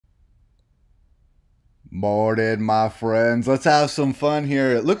Morning, my friends. Let's have some fun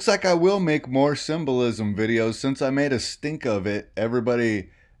here. It looks like I will make more symbolism videos since I made a stink of it.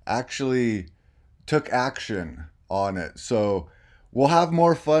 Everybody actually took action on it. So we'll have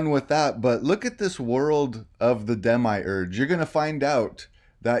more fun with that. But look at this world of the demiurge. You're going to find out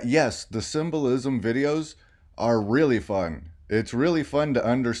that, yes, the symbolism videos are really fun. It's really fun to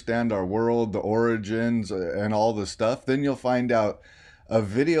understand our world, the origins, and all the stuff. Then you'll find out a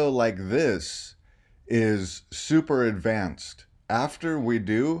video like this is super advanced. After we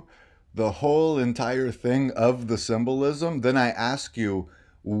do the whole entire thing of the symbolism, then I ask you,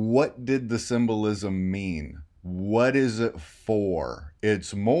 what did the symbolism mean? What is it for?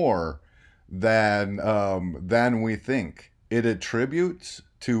 It's more than we think. It attributes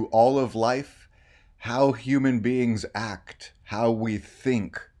to all of life how human beings act, how we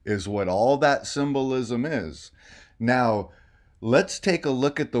think is what all that symbolism is. Now, let's take a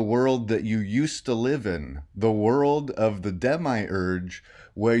look at the world that you used to live in, the world of the demiurge,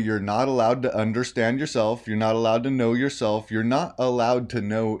 where you're not allowed to understand yourself, you're not allowed to know yourself, you're not allowed to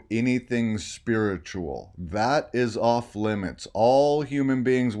know anything spiritual. That is off limits. All human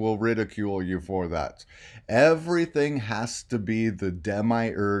beings will ridicule you for that. Everything has to be the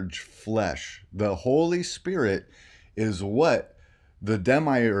demiurge flesh. The Holy Spirit is what the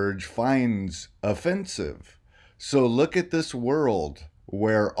demiurge finds offensive. So look at this world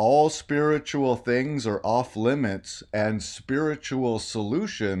where all spiritual things are off limits and spiritual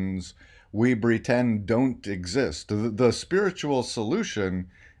solutions we pretend don't exist. The spiritual solution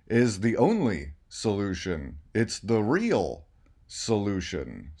is the only solution. It's the real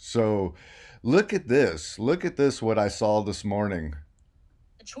solution. So look at this. Look at this, what I saw this morning.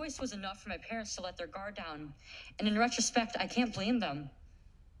 The choice was enough for my parents to let their guard down, and in retrospect, I can't blame them.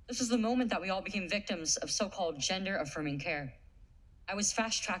 This was the moment that we all became victims of so-called gender-affirming care. I was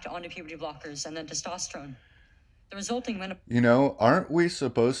fast-tracked onto puberty blockers and then testosterone. The resulting Aren't we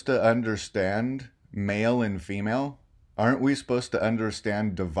supposed to understand male and female? Aren't we supposed to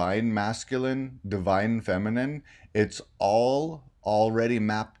understand divine masculine, divine feminine? It's all already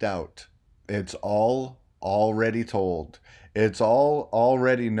mapped out. It's all already told. It's all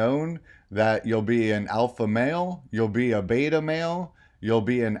already known that you'll be an alpha male, you'll be a beta male, you'll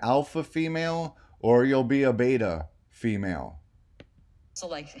be an alpha female, or you'll be a beta female. So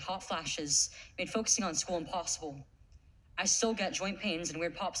like hot flashes made focusing on school impossible. I still get joint pains and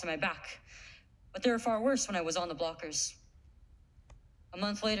weird pops in my back, but they were far worse when I was on the blockers. A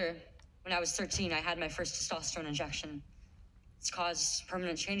month later, when I was 13, I had my first testosterone injection. It's caused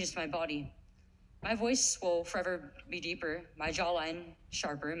permanent changes to my body. My voice will forever be deeper, my jawline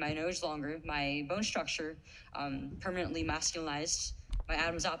sharper, my nose longer, my bone structure permanently masculinized, my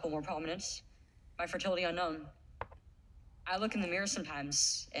Adam's apple more prominent, my fertility unknown. I look in the mirror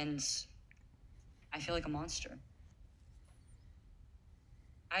sometimes and I feel like a monster.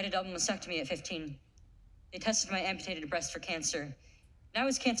 I had a double mastectomy at 15. They tested my amputated breast for cancer. And I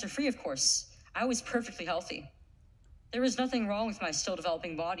was cancer-free, of course. I was perfectly healthy. There was nothing wrong with my still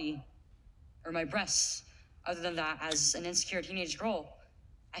developing body or my breasts, other than that, as an insecure teenage girl,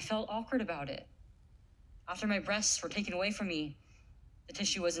 I felt awkward about it. After my breasts were taken away from me, the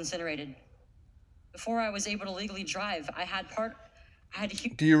tissue was incinerated. Before I was able to legally drive,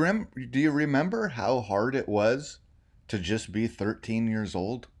 Do you remember how hard it was to just be 13 years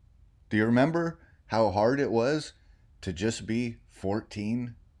old? Do you remember how hard it was to just be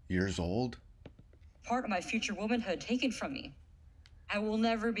 14 years old? Part of my future womanhood taken from me. I will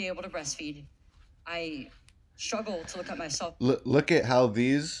never be able to breastfeed. I struggle to look at myself. Look at how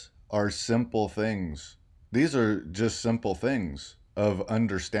these are simple things. These are just simple things of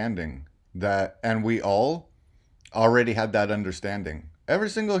understanding that, and we all already had that understanding. Every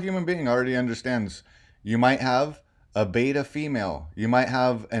single human being already understands. You might have a beta female. You might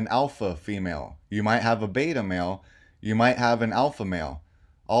have an alpha female. You might have a beta male. You might have an alpha male.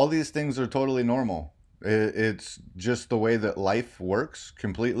 All these things are totally normal. It's just the way that life works,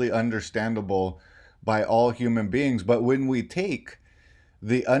 completely understandable by all human beings. But when we take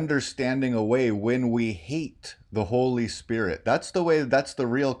the understanding away, when we hate the Holy Spirit, that's the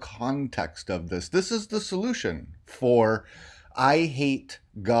real context of this. This is the solution for I hate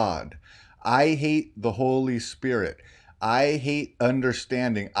God. I hate the Holy Spirit. I hate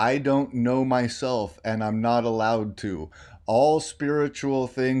understanding. I don't know myself and I'm not allowed to. All spiritual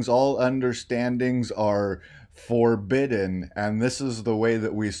things, all understandings are forbidden, and this is the way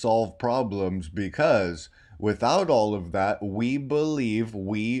that we solve problems, because without all of that, we believe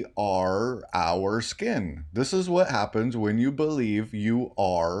we are our skin. This is what happens when you believe you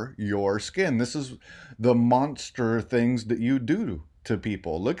are your skin. This is the monster things that you do to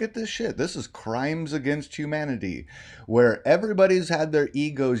people. Look at this shit. This is crimes against humanity, where everybody's had their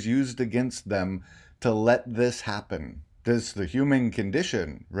egos used against them to let this happen. This is the human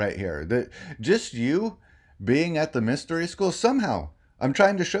condition right here. Just you being at the mystery school, somehow, I'm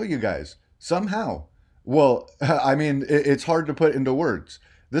trying to show you guys, somehow. Well, I mean, it's hard to put into words.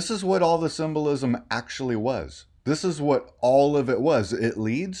 This is what all the symbolism actually was. This is what all of it was. It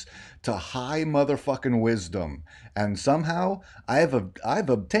leads to high motherfucking wisdom. And somehow I've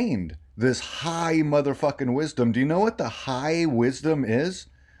obtained this high motherfucking wisdom. Do you know what the high wisdom is?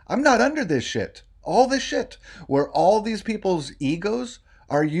 I'm not under this shit. All this shit where all these people's egos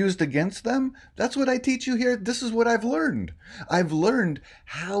are used against them. That's what I teach you here. This is what I've learned. I've learned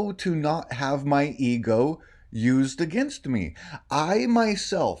how to not have my ego used against me. I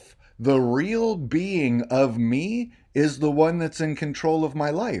myself, the real being of me, is the one that's in control of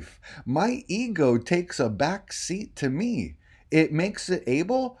my life. My ego takes a back seat to me. It makes it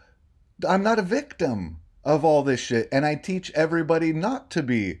able. I'm not a victim of all this shit. And I teach everybody not to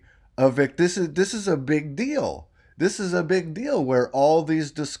be a victim. This is a big deal. This is a big deal where all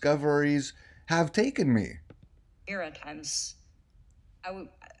these discoveries have taken me. Here at times,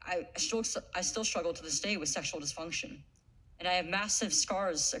 I still struggle to this day with sexual dysfunction. And I have massive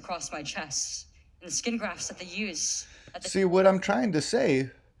scars across my chest and the skin grafts that they use. See, what I'm trying to say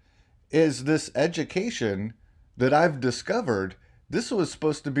is this education that I've discovered, this was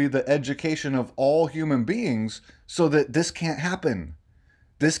supposed to be the education of all human beings so that this can't happen.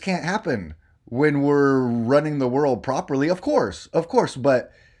 This can't happen when we're running the world properly. Of course,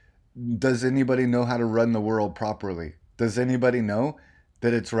 but does anybody know how to run the world properly? Does anybody know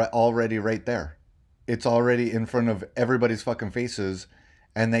that it's already right there? It's already in front of everybody's fucking faces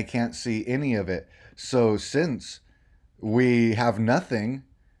and they can't see any of it. So since we have nothing,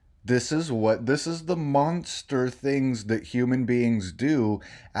 this is the monster things that human beings do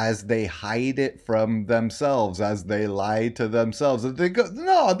as they hide it from themselves, as they lie to themselves. They go,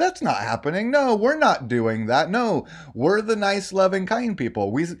 no, that's not happening. No, we're not doing that. No, we're the nice, loving, kind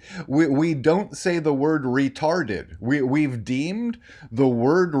people. We don't say the word retarded. We've deemed the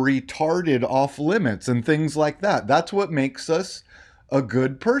word retarded off limits and things like that. That's what makes us a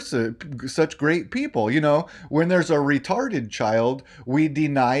good person, such great people. You know, when there's a retarded child, we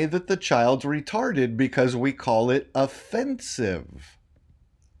deny that the child's retarded because we call it offensive.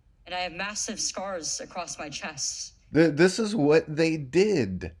 And I have massive scars across my chest. This is what they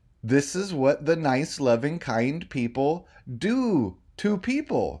did. This is what the nice, loving, kind people do to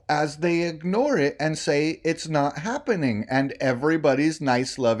people as they ignore it and say it's not happening. And everybody's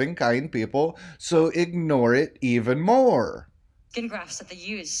nice, loving, kind people, so ignore it even more. Skin grafts that they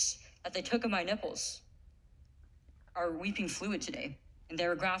use, that they took of my nipples, are weeping fluid today, and they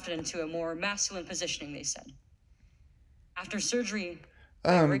were grafted into a more masculine positioning, they said. After surgery...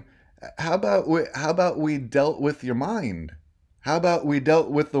 How about we dealt with your mind? How about we dealt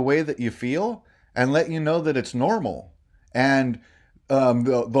with the way that you feel and let you know that it's normal? And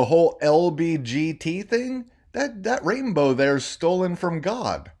the whole LBGT thing, that rainbow there's stolen from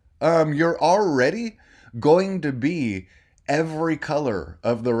God. You're already going to be every color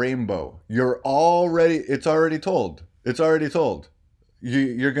of the rainbow. It's already told.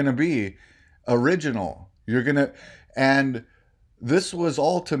 You're going to be original. And this was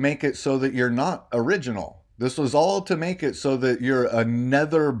all to make it so that you're not original. This was all to make it so that you're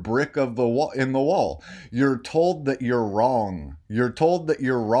another brick of the wall in the wall. You're told that you're wrong. You're told that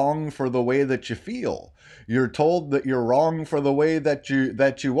you're wrong for the way that you feel. You're told that you're wrong for the way that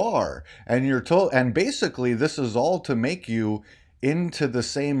you are. And you're told, and basically this is all to make you into the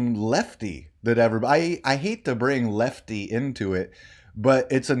same lefty that everybody, I hate to bring lefty into it, but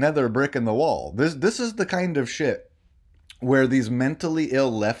it's another brick in the wall. This is the kind of shit where these mentally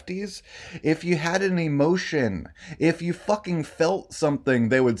ill lefties, if you had an emotion, if you fucking felt something,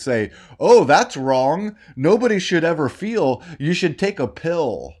 they would say, oh, that's wrong. Nobody should ever feel. You should take a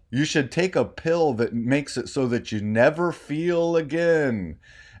pill. You should take a pill that makes it so that you never feel again.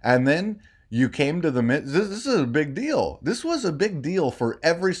 And then you came to this is a big deal. This was a big deal for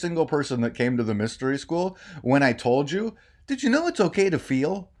every single person that came to the mystery school when I told you, did you know it's okay to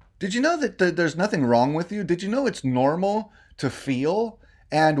feel? Did you know that there's nothing wrong with you? Did you know it's normal to feel?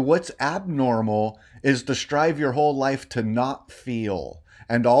 And what's abnormal is to strive your whole life to not feel.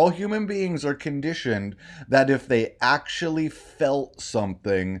 And all human beings are conditioned that if they actually felt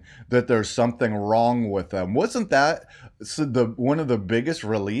something, that there's something wrong with them. Wasn't that one of the biggest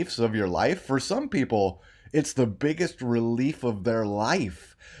reliefs of your life? For some people, it's the biggest relief of their life.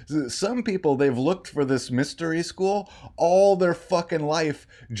 Some people, they've looked for this mystery school all their fucking life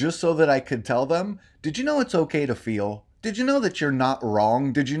just so that I could tell them, did you know it's okay to feel? Did you know that you're not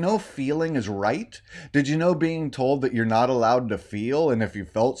wrong? Did you know feeling is right? Did you know being told that you're not allowed to feel, and if you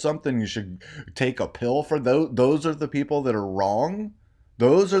felt something, you should take a pill for those? Those are the people that are wrong.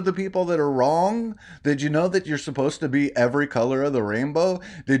 Those are the people that are wrong. Did you know that you're supposed to be every color of the rainbow?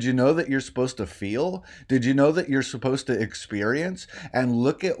 Did you know that you're supposed to feel? Did you know that you're supposed to experience? And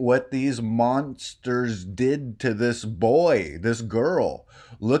look at what these monsters did to this boy, this girl.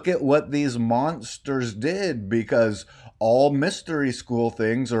 Look at what these monsters did, because all mystery school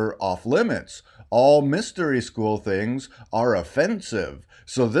things are off limits. All mystery school things are offensive.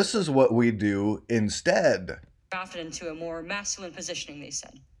 So this is what we do instead. Drafted into a more masculine positioning, they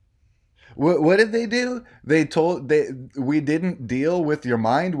said. What did they do? We didn't deal with your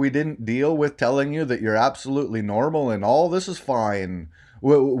mind. We didn't deal with telling you that you're absolutely normal and all this is fine.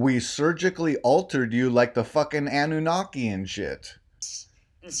 We surgically altered you like the fucking Anunnaki and shit.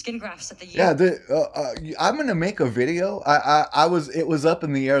 And the skin grafts that they use. Yeah, I'm gonna make a video. It was up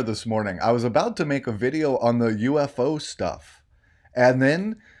in the air this morning. I was about to make a video on the UFO stuff, and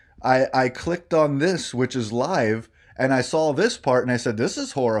then I clicked on this, which is live, and I saw this part, and I said, "This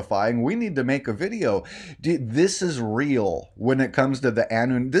is horrifying. We need to make a video." This is real when it comes to the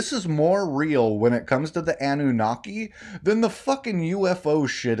This is more real when it comes to the Anunnaki than the fucking UFO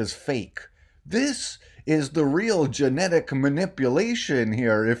shit is fake. This is the real genetic manipulation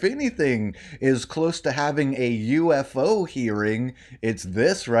here. If anything is close to having a UFO hearing, it's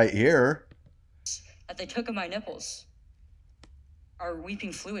this right here. That they took of my nipples are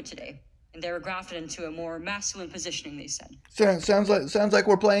weeping fluid today, and they were grafted into a more masculine positioning, they said. Sounds like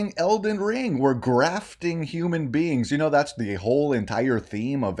we're playing Elden Ring. We're grafting human beings. You know, that's the whole entire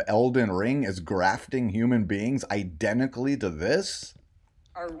theme of Elden Ring, is grafting human beings identically to this.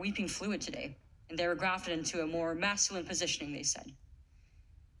 Are weeping fluid today, and they were grafted into a more masculine positioning, they said.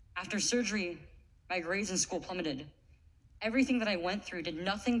 After surgery, my grades in school plummeted. Everything that I went through did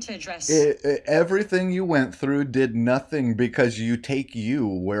nothing to address... Everything you went through did nothing, because you take you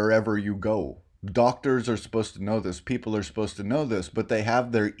wherever you go. Doctors are supposed to know this. People are supposed to know this, but they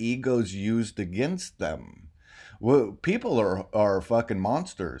have their egos used against them. Well, people are fucking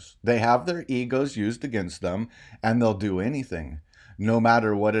monsters. They have their egos used against them, and they'll do anything, no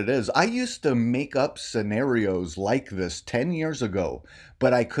matter what it is. I used to make up scenarios like this 10 years ago,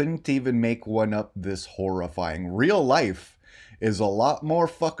 but I couldn't even make one up this horrifying. Real life is a lot more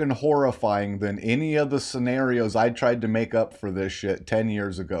fucking horrifying than any of the scenarios I tried to make up for this shit 10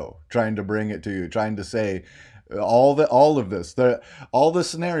 years ago, trying to bring it to you, trying to say all of this, all the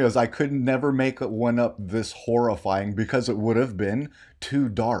scenarios. I could never make one up this horrifying, because it would have been too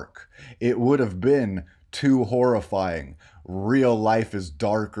dark. It would have been too horrifying. Real life is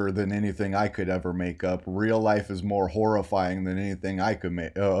darker than anything I could ever make up. Real life is more horrifying than anything I could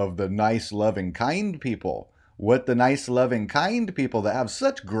make of the nice, loving, kind people. What the nice, loving, kind people that have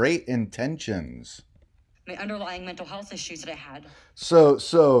such great intentions. My underlying mental health issues that I had.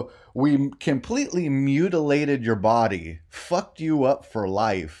 So we completely mutilated your body, fucked you up for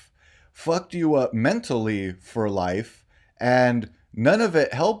life, fucked you up mentally for life, and none of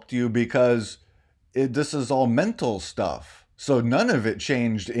it helped you, because this is all mental stuff. So none of it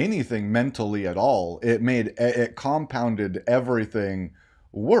changed anything mentally at all. It compounded everything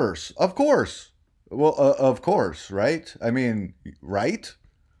worse. Of course. Well, of course, right? I mean, right?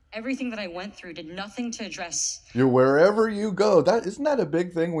 Everything that I went through did nothing to address... Wherever you go, isn't that a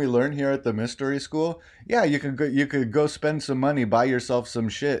big thing we learn here at the mystery school? Yeah, you could go spend some money, buy yourself some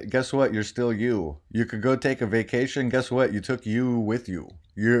shit. Guess what? You're still you. You could go take a vacation. Guess what? You took you with you.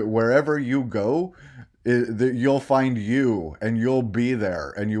 Wherever you go, you'll find you, and you'll be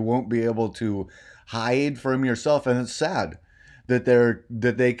there, and you won't be able to hide from yourself. And it's sad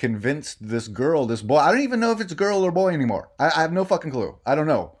that they convinced this girl, this boy. I don't even know if it's a girl or boy anymore. I have no fucking clue. I don't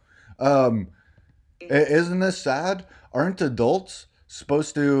know. Isn't this sad? Aren't adults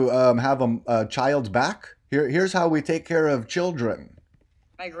supposed to have a child's back? Here's how we take care of children.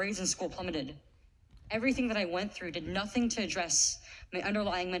 My grades in school plummeted. Everything that I went through did nothing to address my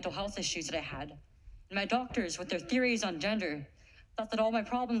underlying mental health issues that I had. And my doctors, with their theories on gender, thought that all my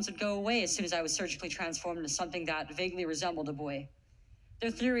problems would go away as soon as I was surgically transformed into something that vaguely resembled a boy.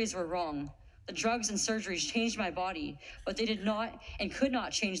 Their theories were wrong. The drugs and surgeries changed my body, but they did not and could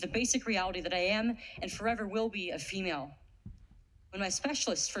not change the basic reality that I am and forever will be a female. When my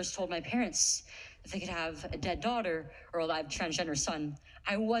specialist first told my parents that they could have a dead daughter or a live transgender son,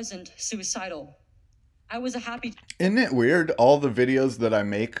 I wasn't suicidal. I was a happy... Isn't it weird, all the videos that I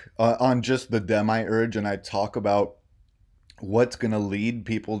make on just the demiurge, and I talk about what's going to lead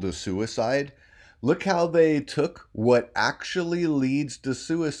people to suicide? Look how they took what actually leads to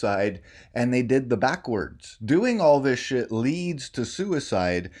suicide and they did the backwards. Doing all this shit leads to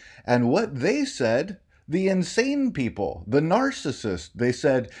suicide. And what they said, the insane people, the narcissists, they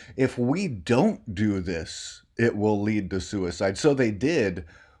said, if we don't do this, it will lead to suicide. So they did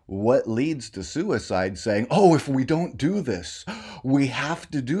what leads to suicide, saying, oh, if we don't do this, we have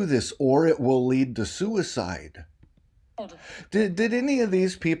to do this or it will lead to suicide. Did any of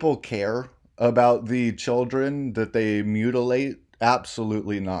these people care about the children that they mutilate?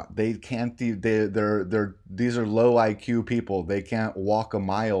 Absolutely not. They can't. They're these are low IQ people. They can't walk a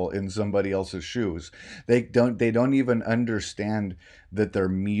mile in somebody else's shoes. They don't. They don't even understand that they're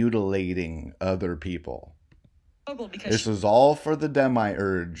mutilating other people. This is all for the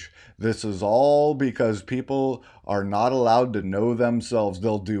demiurge. This is all because people are not allowed to know themselves.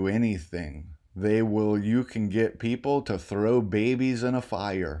 They'll do anything. They will. You can get people to throw babies in a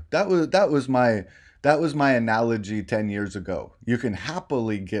fire. That was my analogy 10 years ago. You can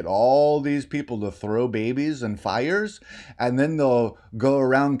happily get all these people to throw babies in fires, and then they'll go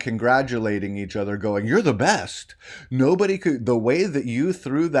around congratulating each other, going, you're the best. Nobody could. The way that you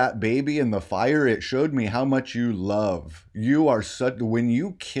threw that baby in the fire, it showed me how much you love. You are such. When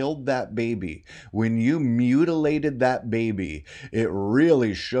you killed that baby, when you mutilated that baby, it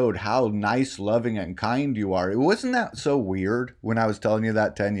really showed how nice, loving, and kind you are. Wasn't that so weird when I was telling you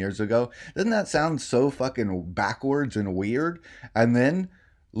that 10 years ago? Doesn't that sound so fucking backwards and weird? And then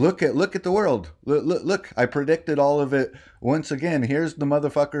look at the world. Look, I predicted all of it once again. Here's the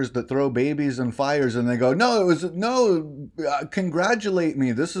motherfuckers that throw babies in fires and they go, congratulate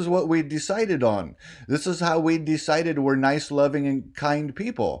me. This is what we decided on. This is how we decided we're nice, loving, and kind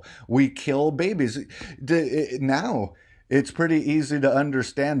people. We kill babies. Now it's pretty easy to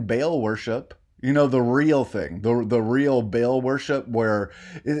understand Baal worship. You know, the real thing, the real Baal worship, where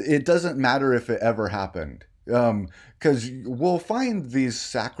it doesn't matter if it ever happened. Because we'll find these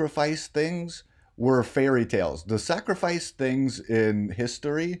sacrifice things were fairy tales. The sacrifice things in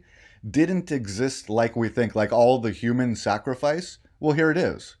history didn't exist like we think, like all the human sacrifice. Well, here it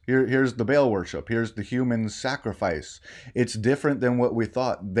is. Here's the Baal worship. Here's the human sacrifice. It's different than what we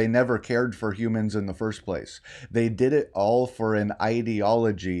thought. They never cared for humans in the first place. They did it all for an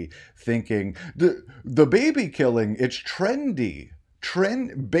ideology, thinking the baby killing, it's trendy.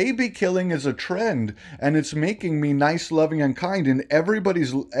 Baby killing is a trend, and it's making me nice, loving, and kind, and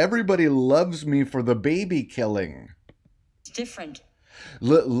everybody loves me for the baby killing. It's different.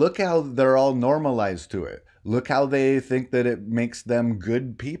 Look how they're all normalized to it. Look how they think that it makes them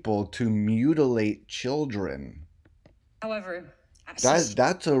good people to mutilate children. However,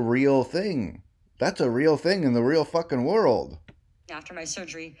 that's a real thing. That's a real thing in the real fucking world. After my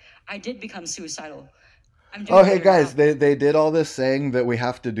surgery, I did become suicidal. Oh, hey guys, they did all this saying that we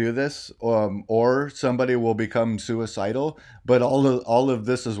have to do this, or somebody will become suicidal. But all of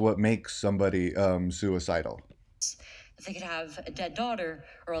this is what makes somebody suicidal. If they could have a dead daughter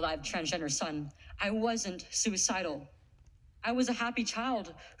or a live transgender son, I wasn't suicidal. I was a happy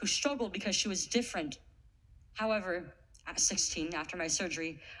child who struggled because she was different. However, at 16, after my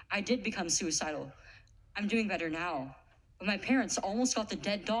surgery, I did become suicidal. I'm doing better now. But my parents almost got the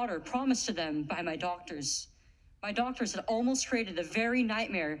dead daughter promised to them by my doctors. My doctors had almost created the very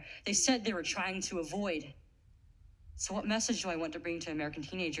nightmare they said they were trying to avoid. So what message do I want to bring to American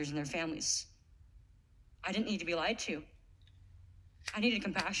teenagers and their families? I didn't need to be lied to. I needed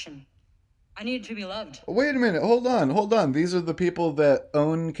compassion. I needed to be loved. Wait a minute. Hold on. These are the people that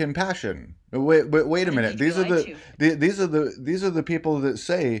own compassion. Wait a minute. These are the people that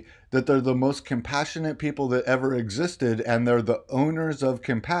say that they're the most compassionate people that ever existed, and they're the owners of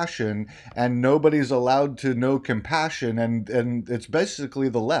compassion, and nobody's allowed to know compassion, and it's basically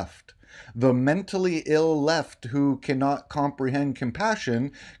the left. The mentally ill left who cannot comprehend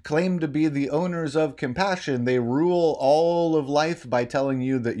compassion claim to be the owners of compassion. They rule all of life by telling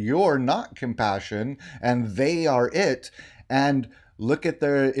you that you're not compassion and they are it. And look at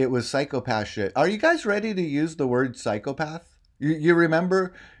it was psychopath shit. Are you guys ready to use the word psychopath? You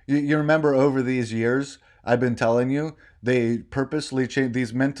remember? You remember over these years I've been telling you, they purposely changed,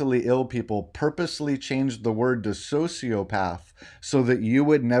 these mentally ill people purposely changed the word to sociopath so that you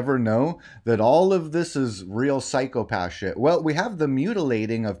would never know that all of this is real psychopath shit. Well, we have the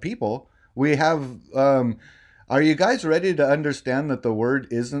mutilating of people. We have, are you guys ready to understand that the word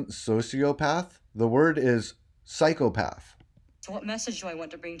isn't sociopath? The word is psychopath. So what message do I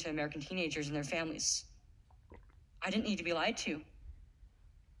want to bring to American teenagers and their families? I didn't need to be lied to.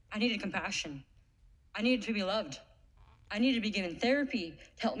 I needed compassion. I needed to be loved. I need to be given therapy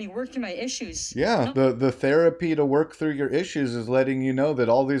to help me work through my issues. Yeah, the therapy to work through your issues is letting you know that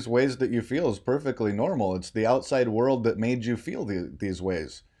all these ways that you feel is perfectly normal. It's the outside world that made you feel these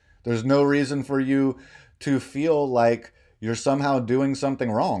ways. There's no reason for you to feel like you're somehow doing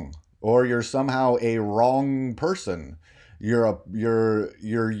something wrong or you're somehow a wrong person.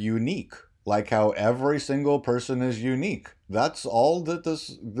 You're unique, like how every single person is unique. That's all that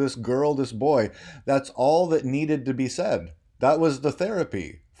this girl, this boy, that's all that needed to be said. That was the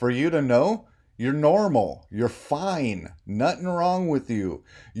therapy. For you to know you're normal, you're fine, nothing wrong with you.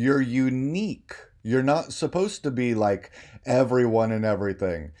 You're unique. You're not supposed to be like everyone and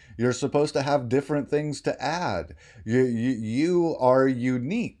everything. You're supposed to have different things to add. You are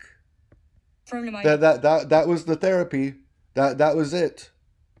unique. Firm to my That was the therapy. That was it.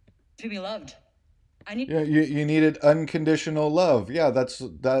 to be loved. I need Yeah, you needed unconditional love. Yeah, that's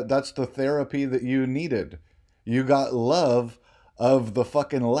the therapy that you needed. You got love of the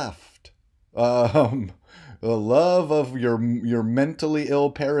fucking left. Um, the love of your mentally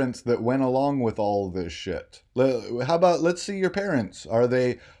ill parents that went along with all this shit. How about let's see your parents? Are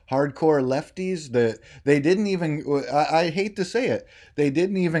they hardcore lefties that they didn't even I hate to say it, they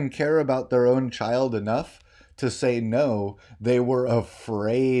didn't even care about their own child enough to say no. They were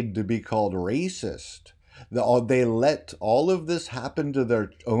afraid to be called racist. They let all of this happen to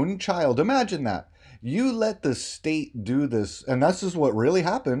their own child. Imagine that. You let the state do this, and this is what really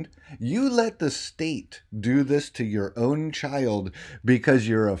happened. You let the state do this to your own child because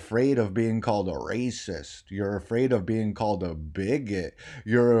you're afraid of being called a racist. You're afraid of being called a bigot.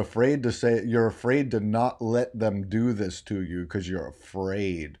 You're afraid to not let them do this to you because you're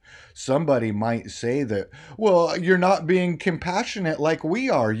afraid. Somebody might say that, well, you're not being compassionate like we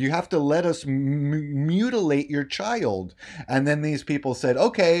are. You have to let us mutilate your child. And then these people said,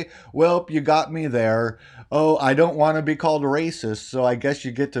 okay, well, you got me there. Oh, I don't want to be called racist, so I guess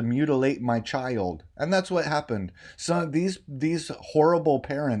you get to mutilate my child. And that's what happened. So these horrible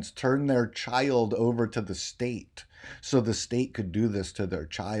parents turned their child over to the state so the state could do this to their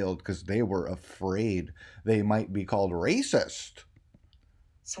child because they were afraid they might be called racist.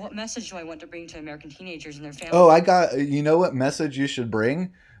 So what message do I want to bring to American teenagers and their families? Oh, you know what message you should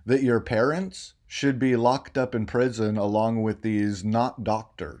bring? That your parents should be locked up in prison along with these not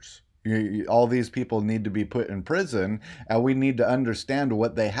doctors. All these people need to be put in prison, and we need to understand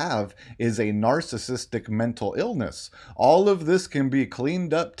what they have is a narcissistic mental illness. All of this can be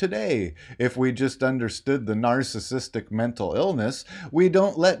cleaned up today if we just understood the narcissistic mental illness. We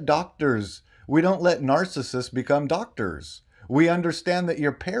don't let narcissists become doctors. We understand that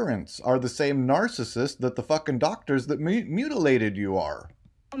your parents are the same narcissists that the fucking doctors that mutilated you are.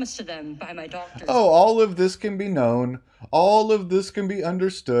 Promised to them by my doctors. Oh, all of this can be known. All of this can be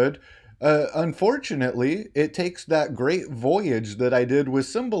understood. Unfortunately, it takes that great voyage that I did with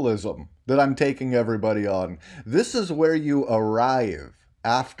symbolism that I'm taking everybody on. This is where you arrive.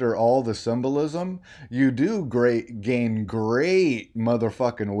 After all the symbolism, you do gain great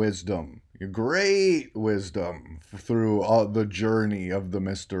motherfucking wisdom. Great wisdom through the journey of the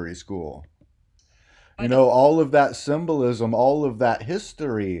mystery school. You know, all of that symbolism, all of that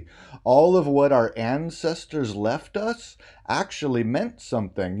history, all of what our ancestors left us actually meant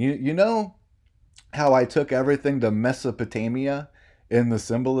something. You know how I took everything to Mesopotamia in the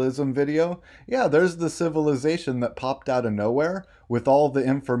symbolism video? Yeah, there's the civilization that popped out of nowhere with all the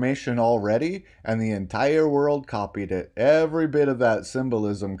information already, and the entire world copied it. Every bit of that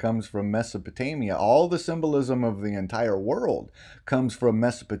symbolism comes from Mesopotamia. All the symbolism of the entire world comes from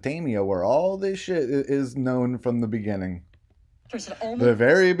Mesopotamia, where all this shit is known from the beginning. The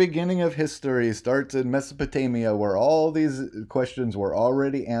very beginning of history starts in Mesopotamia, where all these questions were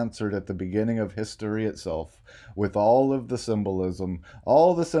already answered at the beginning of history itself, with all of the symbolism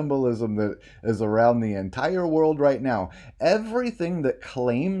that is around the entire world right now. Everything that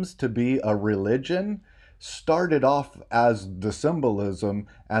claims to be a religion started off as the symbolism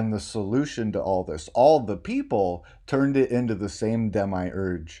and the solution to all this. All the people turned it into the same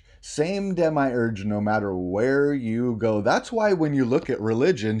demiurge. Same demiurge no matter where you go. That's why when you look at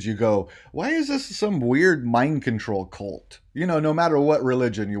religions, you go, why is this some weird mind control cult? You know, no matter what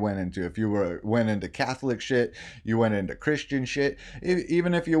religion you went into. If you went into Catholic shit, you went into Christian shit,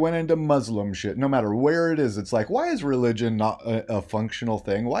 even if you went into Muslim shit, no matter where it is, it's like, why is religion not a functional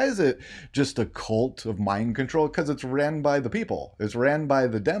thing? Why is it just a cult of mind control? Because it's ran by the people. It's ran by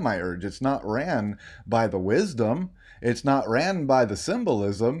the demiurge. It's not ran by the wisdom. It's not ran by the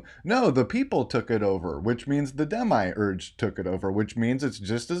symbolism. No, the people took it over, which means the demiurge took it over, which means it's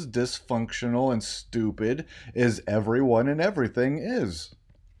just as dysfunctional and stupid as everyone and everything is.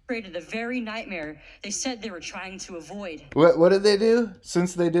 created the very nightmare they said they were trying to avoid. What did they do?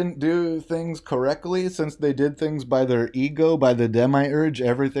 Since they didn't do things correctly, since they did things by their ego, by the demiurge,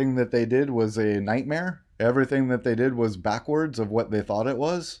 everything that they did was a nightmare? Everything that they did was backwards of what they thought it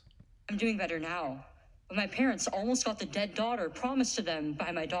was? I'm doing better now, but my parents almost got the dead daughter promised to them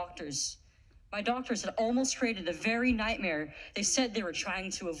by my doctors. My doctors had almost created the very nightmare they said they were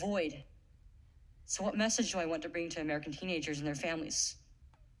trying to avoid. So what message do I want to bring to American teenagers and their families?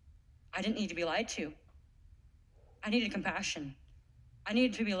 I didn't need to be lied to. I needed compassion. I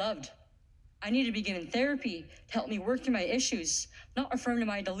needed to be loved. I needed to be given therapy to help me work through my issues, not affirm to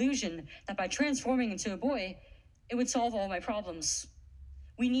my delusion that by transforming into a boy, it would solve all my problems.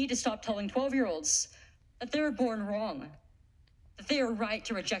 We need to stop telling 12-year-olds that they were born wrong, that they are right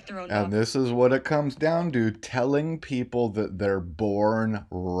to reject their own And body. this is what it comes down to. Telling people that they're born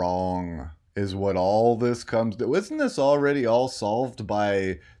wrong is what all this comes to. Isn't this already all solved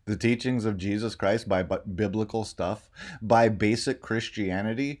by the teachings of Jesus Christ, by biblical stuff, by basic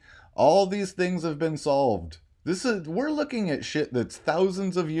Christianity? All these things have been solved. We're looking at shit that's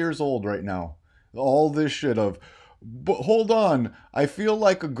thousands of years old right now. All this shit of, but hold on, I feel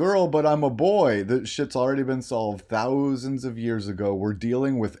like a girl, but I'm a boy. That shit's already been solved thousands of years ago. We're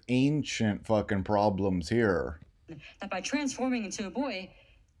dealing with ancient fucking problems here. That by transforming into a boy,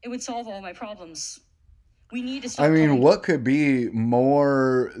 it would solve all my problems. We need to stop I mean, telling- what could be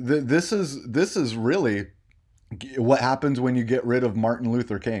more? This is really what happens when you get rid of Martin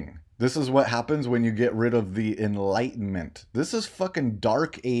Luther King. This is what happens when you get rid of the Enlightenment. This is fucking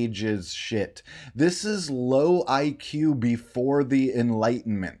Dark Ages shit. This is low IQ before the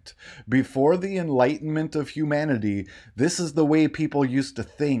Enlightenment. Before the Enlightenment of humanity, this is the way people used to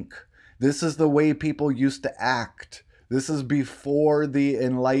think. This is the way people used to act. This is before the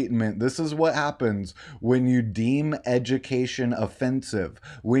Enlightenment. This is what happens when you deem education offensive.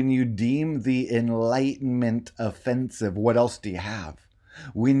 When you deem the Enlightenment offensive, what else do you have?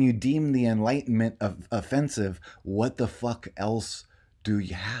 When you deem the Enlightenment offensive, what the fuck else do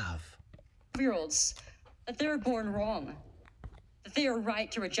you have? 12-year-olds that they were born wrong, that they are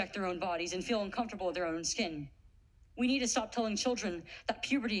right to reject their own bodies and feel uncomfortable with their own skin. We need to stop telling children that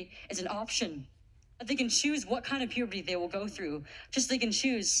puberty is an option, that they can choose what kind of puberty they will go through, just they can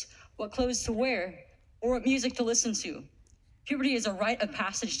choose what clothes to wear or what music to listen to. Puberty is a rite of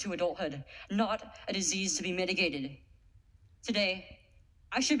passage to adulthood, not a disease to be mitigated. Today,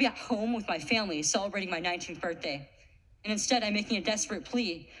 I should be at home with my family celebrating my 19th birthday, and instead I'm making a desperate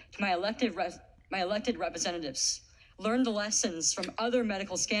plea to my elected representatives. Learn the lessons from other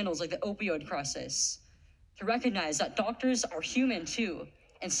medical scandals like the opioid crisis, to recognize that doctors are human too,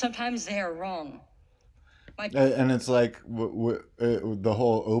 and sometimes they are wrong. And it's like the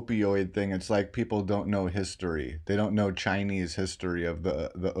whole opioid thing. It's like people don't know history. They don't know Chinese history of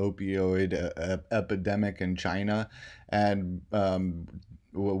the opioid epidemic in China, and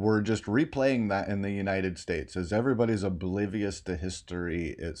we're just replaying that in the United States as everybody's oblivious to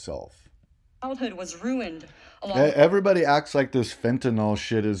history itself. Childhood was ruined. Everybody acts like this fentanyl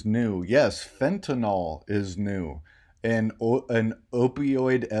shit is new. Yes, fentanyl is new. And an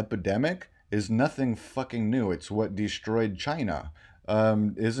opioid epidemic is nothing fucking new. It's what destroyed China.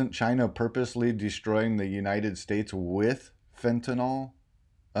 Isn't China purposely destroying the United States with fentanyl?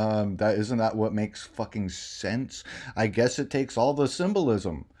 Isn't that what makes fucking sense? I guess it takes all the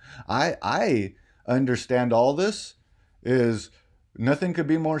symbolism. I understand all this is nothing could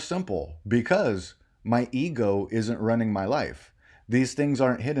be more simple because my ego isn't running my life. These things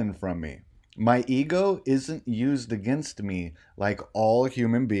aren't hidden from me. My ego isn't used against me like all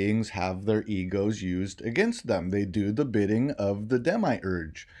human beings have their egos used against them. They do the bidding of the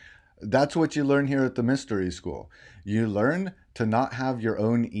demiurge. That's what you learn here at the mystery school. You learn to not have your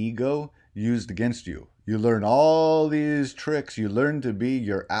own ego used against you. You learn all these tricks. You learn to be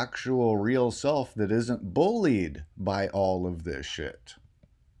your actual real self that isn't bullied by all of this shit.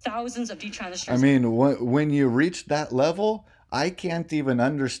 Thousands of detransitioners. I mean, when you reach that level, I can't even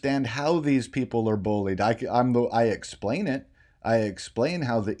understand how these people are bullied. I explain it. I explain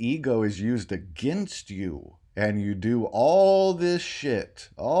how the ego is used against you. And you do all this shit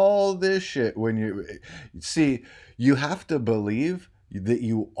when you see, you have to believe that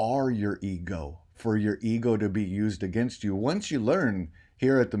you are your ego for your ego to be used against you. Once you learn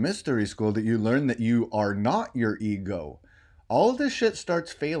here at the mystery school that you learn that you are not your ego, all this shit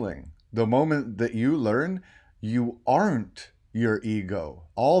starts failing. The moment that you learn you aren't your ego,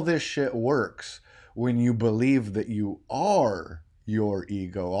 all this shit works when you believe that you are your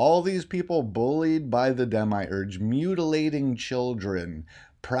ego. All these people bullied by the demiurge, mutilating children,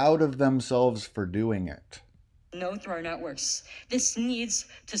 proud of themselves for doing it. No through our networks. This needs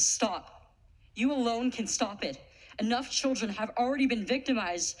to stop. You alone can stop it. Enough children have already been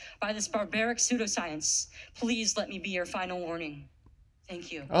victimized by this barbaric pseudoscience. Please let me be your final warning.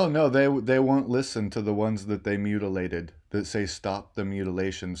 Thank you. Oh no, they won't listen to the ones that they mutilated that say stop the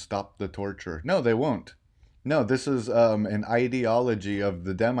mutilation, stop the torture. No, they won't. No, this is an ideology of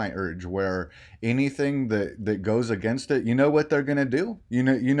the demiurge where anything that goes against it, you know what they're gonna do? You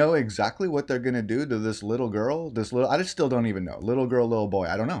know exactly what they're gonna do to this little girl, this little I just still don't even know. Little girl, little boy,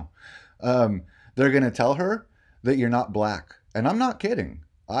 I don't know. They're gonna tell her that you're not black. And I'm not kidding.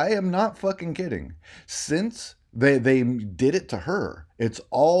 I am not fucking kidding. Since they did it to her, it's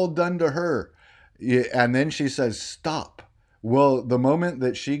all done to her. And then she says, stop. Well, the moment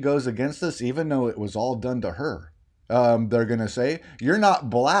that she goes against this, even though it was all done to her, they're going to say, you're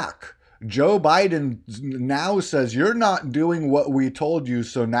not black. Joe Biden now says, you're not doing what we told you.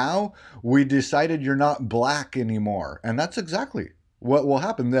 So now we decided you're not black anymore. And that's exactly what will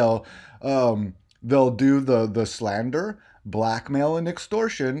happen. They'll do the slander, blackmail, and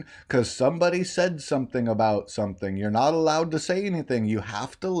extortion because somebody said something about something. You're not allowed to say anything. You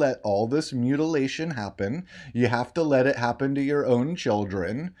have to let all this mutilation happen. You have to let it happen to your own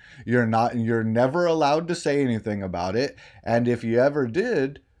children. You're never allowed to say anything about it. And if you ever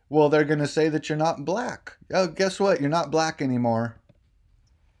did, well, they're going to say that you're not black. Oh, guess what? You're not black anymore.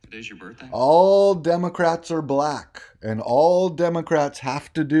 Today's your birthday? All Democrats are black, and all Democrats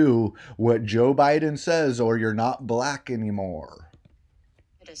have to do what Joe Biden says, or you're not black anymore.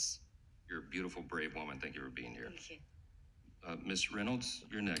 It is. You're a beautiful, brave woman. Thank you for being here. Thank you. Miss Reynolds,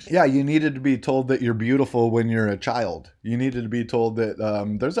 you're next. Yeah, you needed to be told that you're beautiful when you're a child. You needed to be told that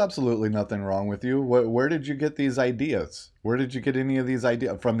there's absolutely nothing wrong with you. Where did you get these ideas? Where did you get any of these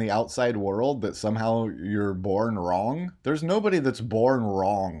ideas? From the outside world that somehow you're born wrong? There's nobody that's born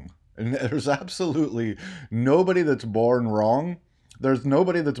wrong. And there's absolutely nobody that's born wrong. There's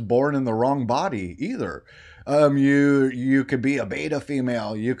nobody that's born in the wrong body either. You could be a beta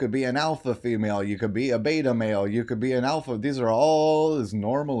female, you could be an alpha female, you could be a beta male, you could be an alpha. These are all as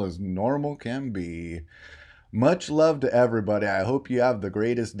normal can be. Much love to everybody. I hope you have the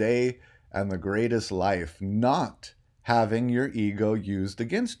greatest day and the greatest life. Not having your ego used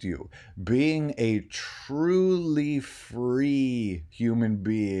against you. Being a truly free human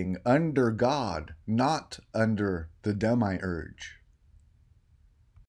being under God, not under the demiurge.